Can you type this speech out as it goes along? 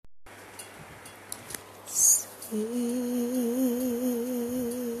sweet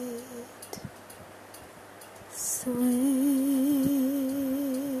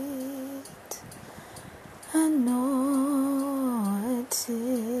anointing,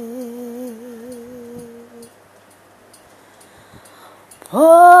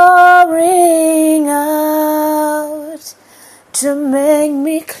 pouring out to make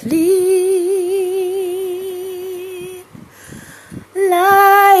me clean,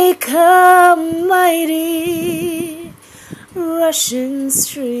 like a mighty rushing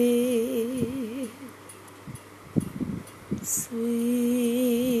stream, sweet,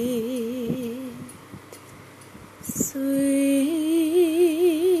 sweet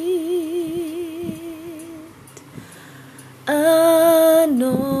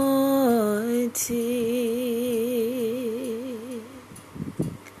anointing,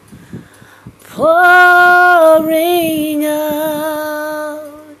 pouring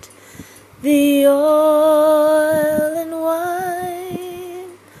out the oil and wine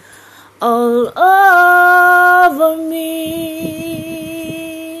all over me.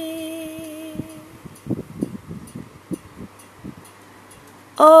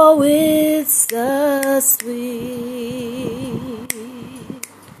 Oh, it's a sweet,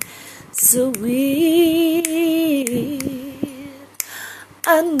 sweet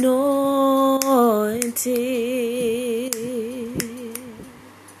anointing,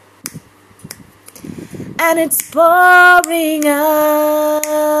 and it's pouring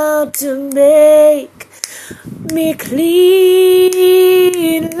out to make me clean,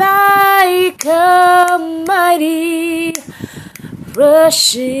 like a mighty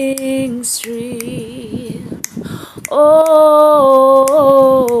rushing stream.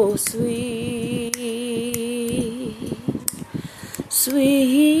 Oh, sweet,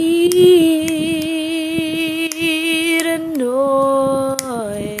 sweet anointing,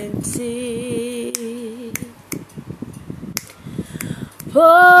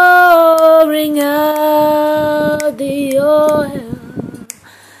 pouring out the oil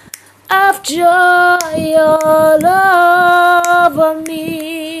of joy all over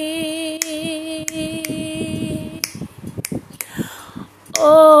me.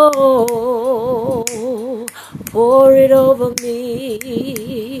 Oh, pour it over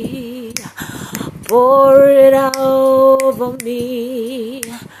me, pour it out over me,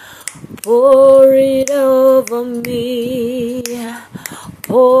 pour it over me,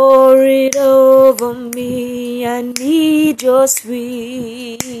 pour it over me. I need your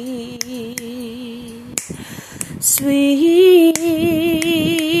sweet, sweet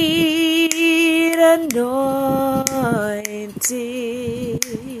anointing.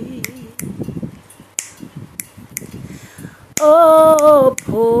 Oh,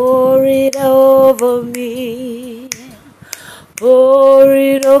 pour it over me, pour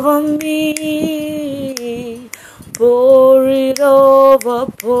it over me, pour it over,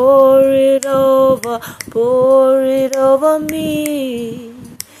 pour it over, pour it over me.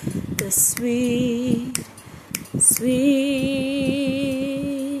 The sweet, sweet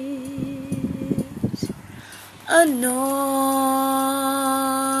anointing.